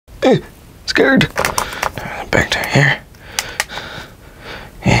Scared. Back to here.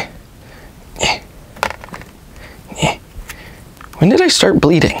 When did I start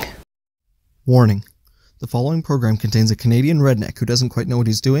bleeding? Warning. The following program contains a Canadian redneck who doesn't quite know what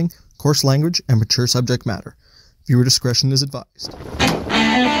he's doing, coarse language, and mature subject matter. Viewer discretion is advised.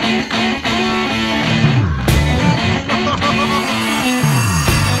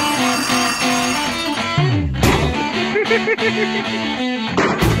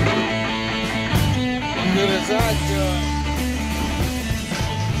 Good as that, John.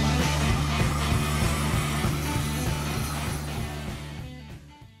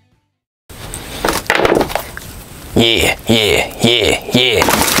 Yeah.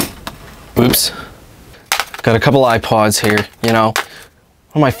 Oops. Got a couple iPods here, you know.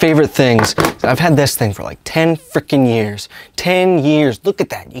 One of my favorite things. I've had this thing for like 10 freaking years. 10 years. Look at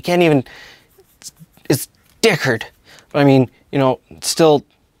that. You can't even... It's dickered. But I mean, you know, still...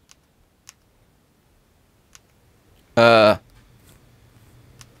 Well,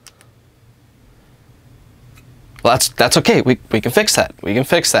 that's okay. We can fix that. We can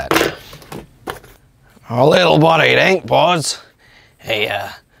fix that. Our little buddy DankPods. He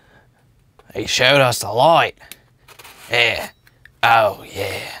showed us the light. Yeah. Oh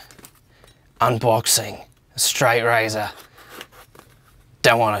yeah. Unboxing. A straight razor.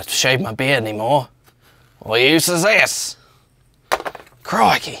 Don't want to shave my beard anymore. What use is this?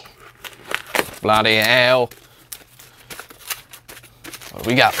 Crikey. Bloody hell. What do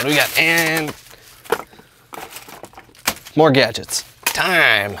we got? What do we got? And more gadgets.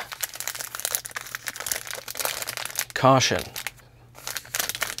 Time. Caution.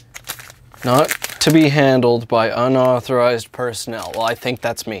 Not to be handled by unauthorized personnel. Well, I think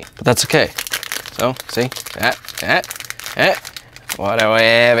that's me, but that's okay. So, see? What do we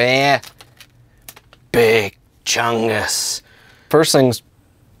have here? Big chungus. First things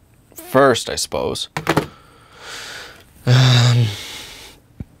first, I suppose.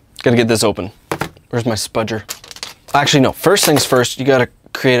 Gotta get this open. Where's my spudger? Actually, no. First things first, you gotta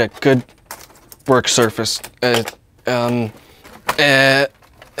create a good work surface.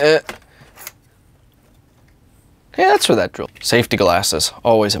 Yeah, that's for that drill. Safety glasses,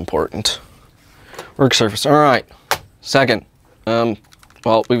 always important. Work surface, all right. Second,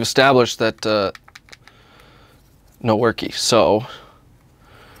 well, we've established that no worky, so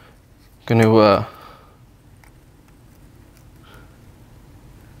gonna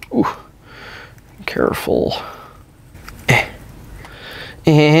ooh, careful.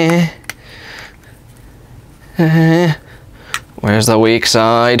 Where's the weak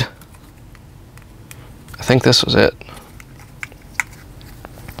side? I think this was it.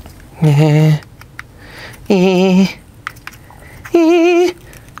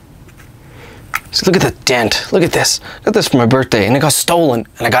 So look at the dent. Look at this. Got this for my birthday and it got stolen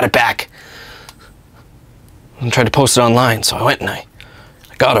and I got it back. I tried to post it online, so I went and I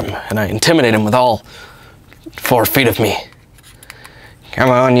got him and I intimidated him with all 4 feet of me. Come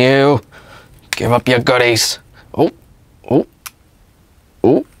on, you. Give up your goodies. Oh.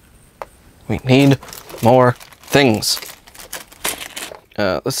 We need more things.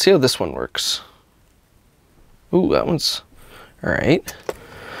 Let's see how this one works. Ooh, that one's alright.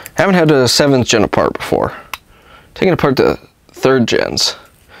 Haven't had a 7th gen apart before. Taking apart the 3rd gens.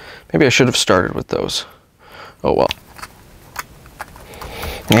 Maybe I should have started with those. Oh well.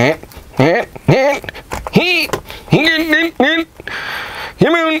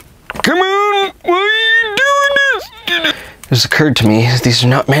 Come on, why are you doing this? It just occurred to me that these are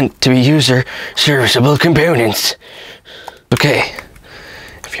not meant to be user-serviceable components. Okay,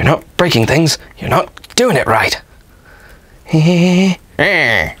 if you're not breaking things, you're not doing it right. We're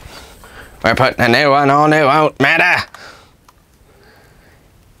putting a new one on, it won't matter.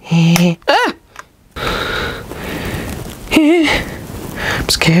 Ah! I'm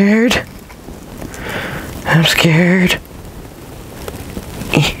scared. I'm scared.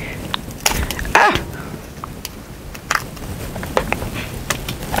 Ah!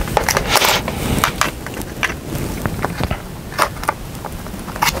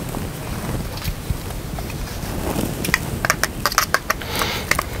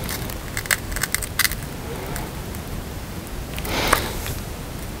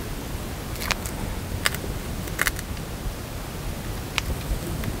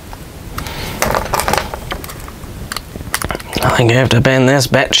 I think you have to bend this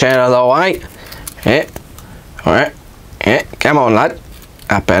bitch out of the way. Yeah. Alright. Yeah. Come on, lad.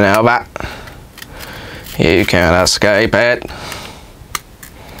 Up and over. You can't escape it.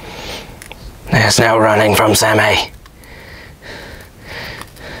 There's no running from Sammy.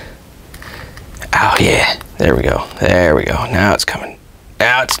 Oh yeah. There we go. There we go. Now it's coming.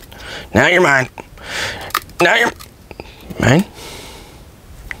 Now it's... Now you're mine. Now you're mine.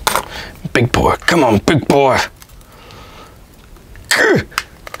 Big boy. Come on, big boy.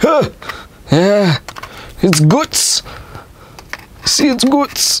 Yeah. It's guts. See, it's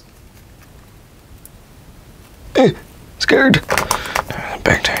guts. Scared.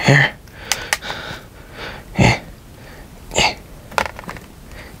 Back to here.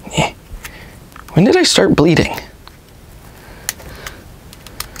 When did I start bleeding?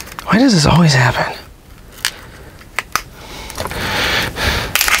 Why does this always happen?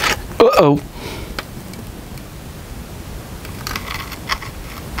 Uh-oh.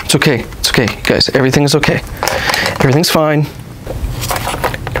 It's okay. It's okay, guys. Everything's okay. Everything's fine.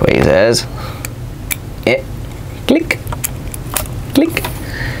 Tweezers. Click. Click.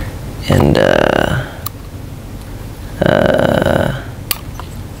 And,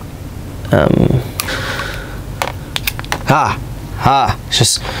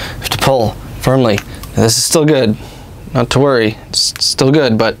 just have to pull firmly. This is still good. Not to worry. It's still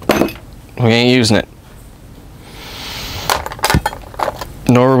good, but we ain't using it.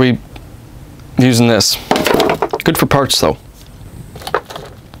 Nor are we using this. Good for parts, though.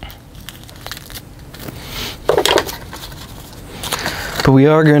 But we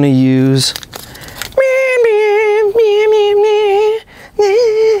are going to use...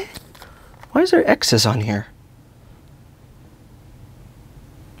 Why is there X's on here?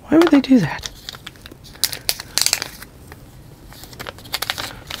 Why would they do that?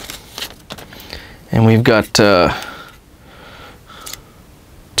 And we've got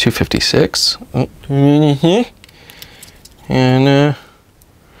 256. Oh. And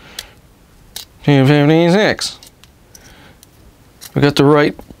 256. We got the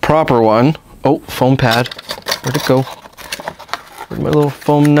right proper one. Oh, foam pad. Where'd it go? Where'd my little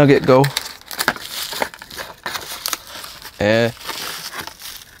foam nugget go?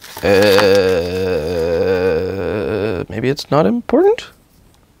 Maybe it's not important?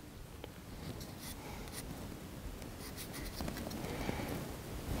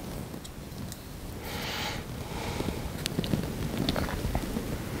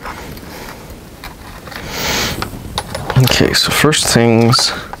 Okay, so first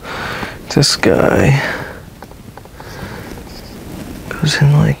things, this guy goes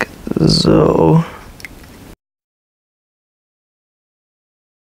in like so.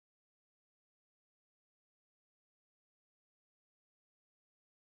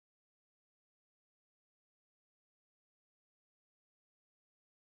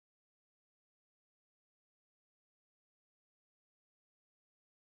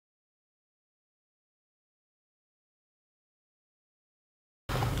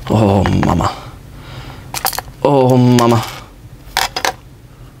 Oh, mama. Oh, mama.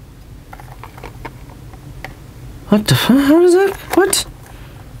 What the fuck? How does that? What?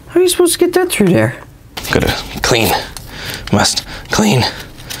 How are you supposed to get that through there? Gotta clean. Must clean.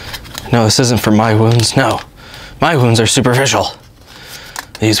 No, this isn't for my wounds. No. My wounds are superficial.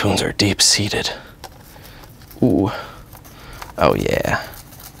 These wounds are deep-seated. Ooh. Oh, yeah.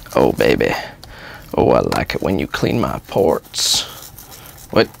 Oh, baby. Oh, I like it when you clean my ports.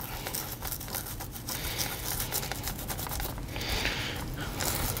 What?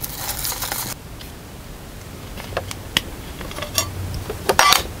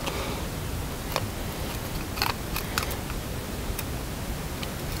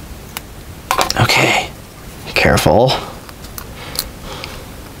 Okay, careful.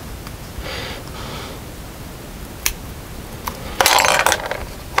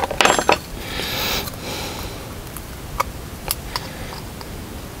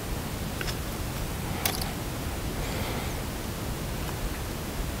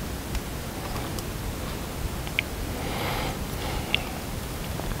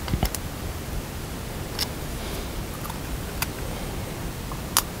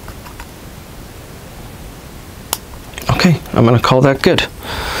 Okay, I'm gonna call that good.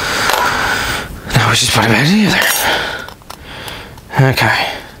 Now we just put it back together.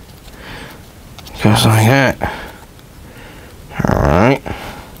 Okay. Goes like that. Alright.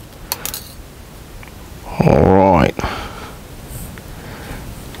 Alright.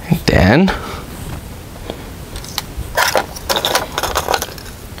 Then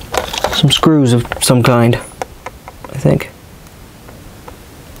some screws of some kind, I think.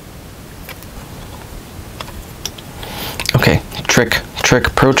 Okay,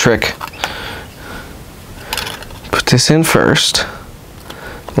 pro trick. Put this in first,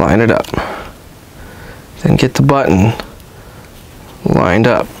 line it up, then get the button lined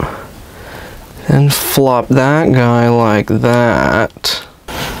up, then flop that guy like that.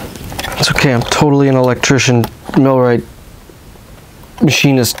 It's okay, I'm totally an electrician, millwright,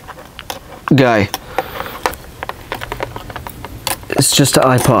 machinist Guy. It's just an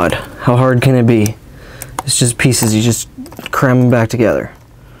iPod. How hard can it be? It's just pieces, you just cram them back together.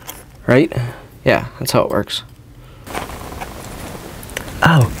 Right? Yeah, that's how it works.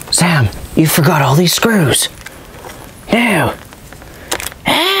 Oh, Sam, you forgot all these screws. No.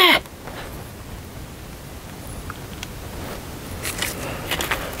 Ah!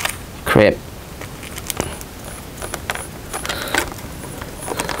 Crap.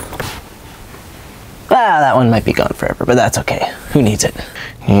 Ah, that one might be gone forever, but that's okay. Who needs it?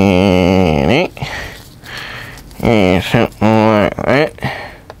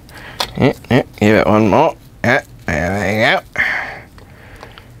 Give it one more. There you go.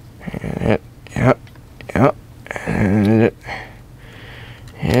 Yep.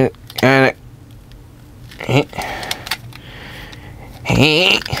 Got it.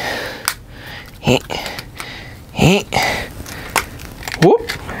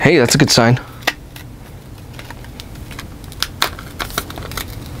 Whoop. Hey, that's a good sign.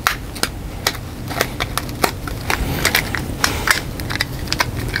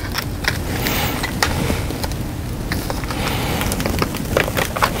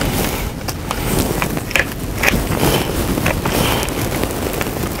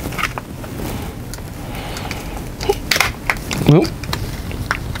 Oop.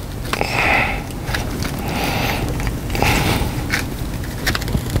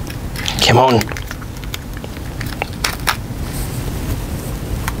 Come on.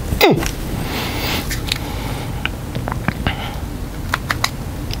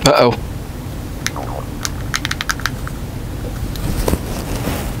 Uh-oh.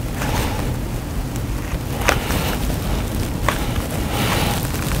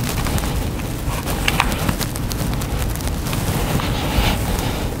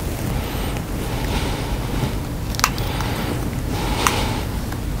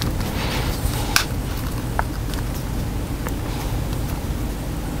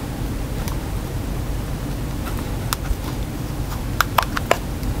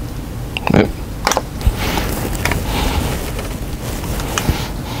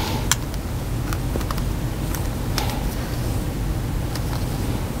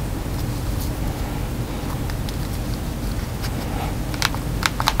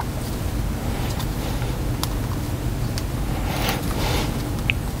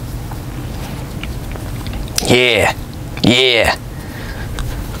 Yeah, yeah.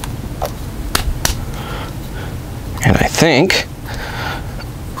 And I think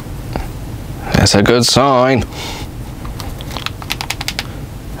that's a good sign.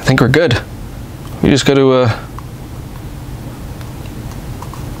 I think we're good. We just got to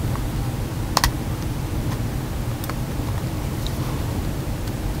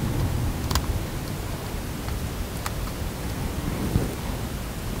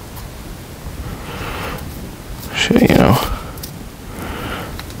you know,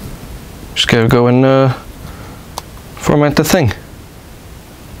 just gotta go and format the thing.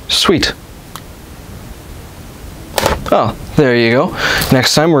 Sweet. Oh, there you go.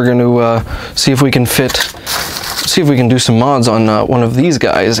 Next time we're going to see if we can do some mods on one of these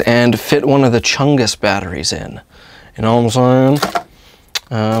guys and fit one of the Chungus batteries in. You know what I'm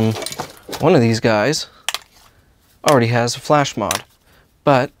saying? One of these guys already has a flash mod,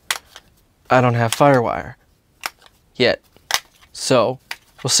 but I don't have Firewire yet. So,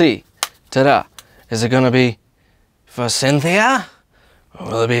 we'll see. Ta-da. Is it going to be for Cynthia? Or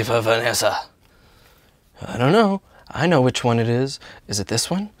will it be for Vanessa? I don't know. I know which one it is. Is it this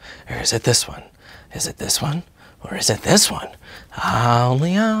one? Or is it this one? Is it this one? Or is it this one?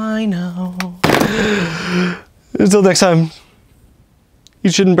 Only I know. Until next time.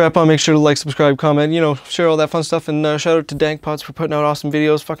 You shouldn't brap on. Make sure to like, subscribe, comment, you know, share all that fun stuff. And shout out to DankPods for putting out awesome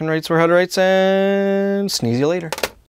videos. Fucking rates where how to rates. And sneeze you later.